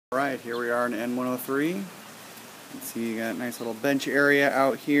Alright, here we are in N103. You can see you got a nice little bench area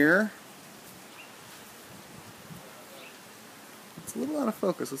out here. It's a little out of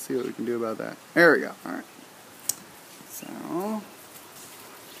focus. Let's see what we can do about that. There we go. Alright. So,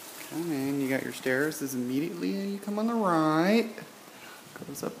 come in. You got your stairs. This is immediately you come on the right.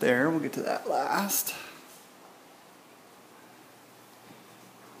 Goes up there. We'll get to that last.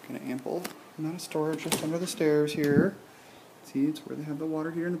 Kind of ample amount of storage just under the stairs here. See, it's where they have the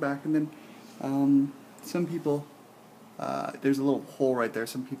water here in the back, and then some people, there's a little hole right there.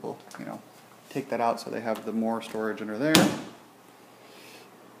 Some people, take that out so they have the more storage under there.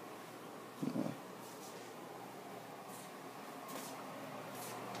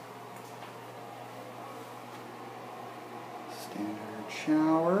 Standard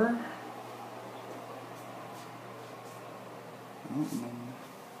shower. Oh, and then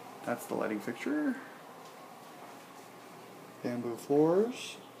that's the lighting fixture. Bamboo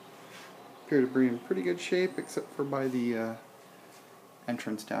floors appear to be in pretty good shape, except for by the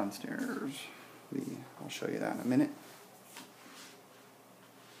entrance downstairs. I'll show you that in a minute.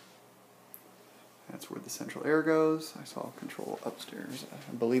 That's where the central air goes. I saw control upstairs.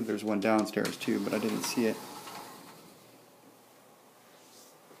 I believe there's one downstairs too, but I didn't see it.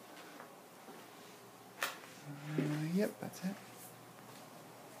 Yep, that's it.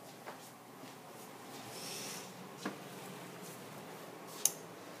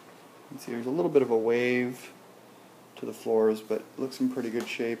 You can see there's a little bit of a wave to the floors, but it looks in pretty good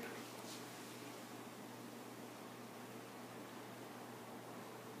shape.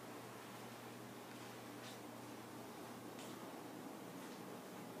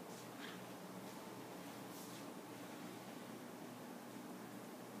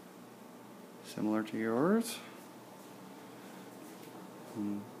 Similar to yours.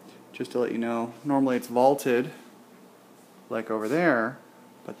 Just to let you know, normally it's vaulted like over there,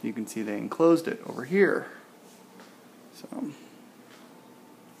 but you can see they enclosed it over here. So, let's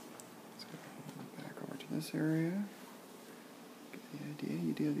go back over to this area. Get the idea.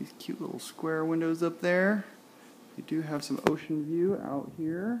 You do have these cute little square windows up there. You do have some ocean view out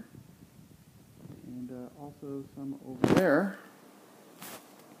here, and also some over there.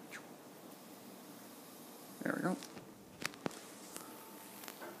 There we go.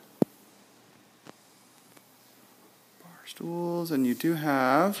 Stools, and you do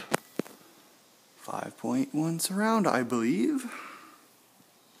have 5.1 surround, I believe.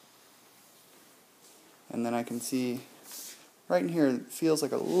 And then I can see right in here, it feels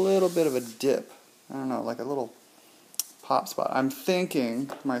like a little bit of a dip. I don't know, like a little pop spot. I'm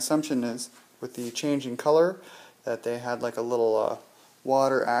thinking, my assumption is, with the change in color, that they had like a little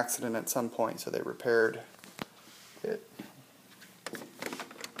water accident at some point, so they repaired it.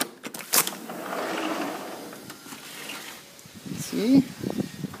 See? A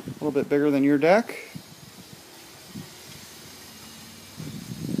little bit bigger than your deck.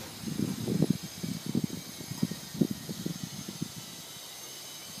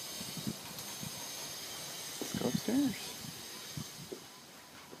 Let's go upstairs.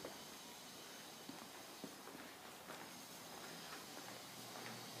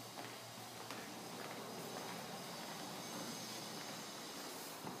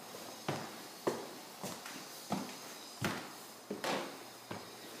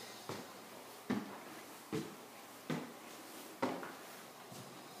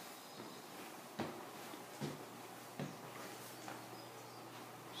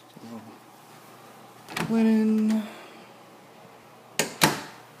 Linen.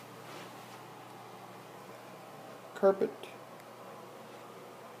 Carpet.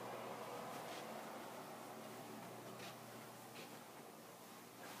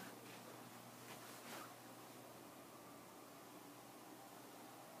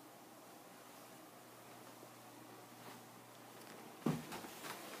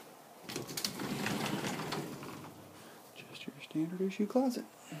 Just your standard issue closet.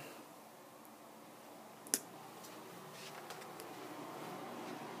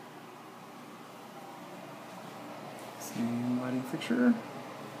 Same lighting fixture,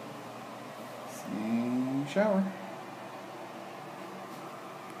 same shower.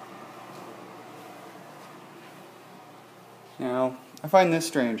 Now, I find this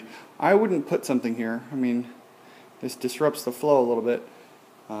strange. I wouldn't put something here. I mean, this disrupts the flow a little bit.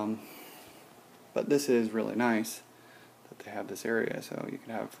 But this is really nice that they have this area. So you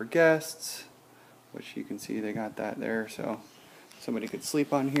can have it for guests, which you can see they got that there. So somebody could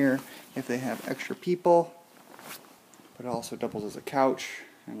sleep on here if they have extra people. But it also doubles as a couch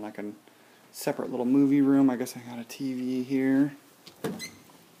and like a separate little movie room. I guess I got a TV here.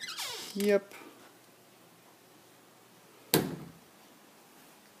 Yep.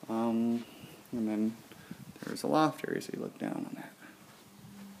 And then there's a loft area, so you look down on that.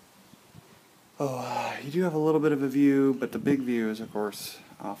 Oh, you do have a little bit of a view, but the big view is, of course,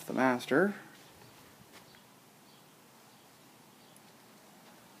 off the master.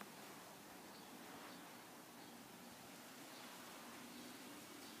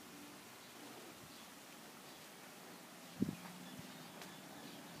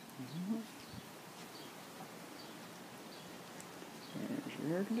 There's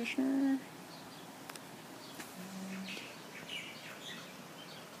your air conditioner.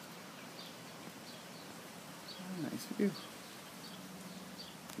 Nice view.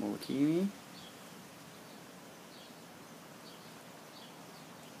 Molokini.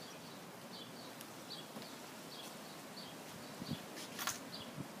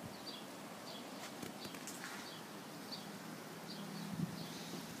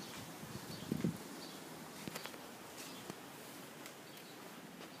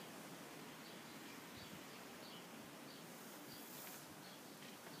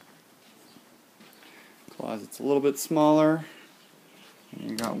 Closet's a little bit smaller.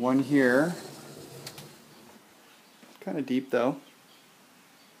 And you got one here. Kind of deep though.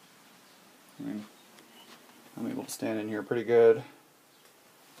 I mean, I'm able to stand in here pretty good.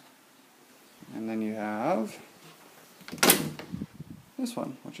 And then you have this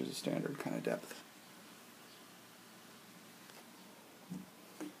one, which is a standard kind of depth.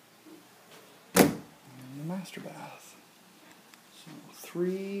 And the master bath. So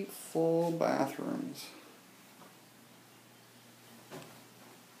 3 full bathrooms.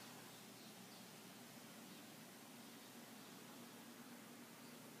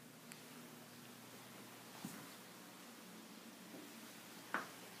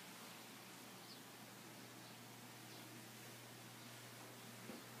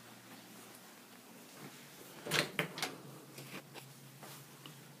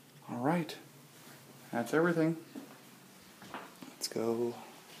 Alright, that's everything. Let's go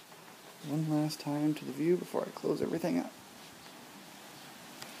one last time to the view before I close everything up.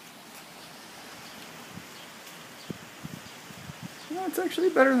 Well, it's actually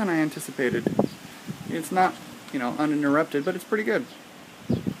better than I anticipated. It's not, uninterrupted, but it's pretty good.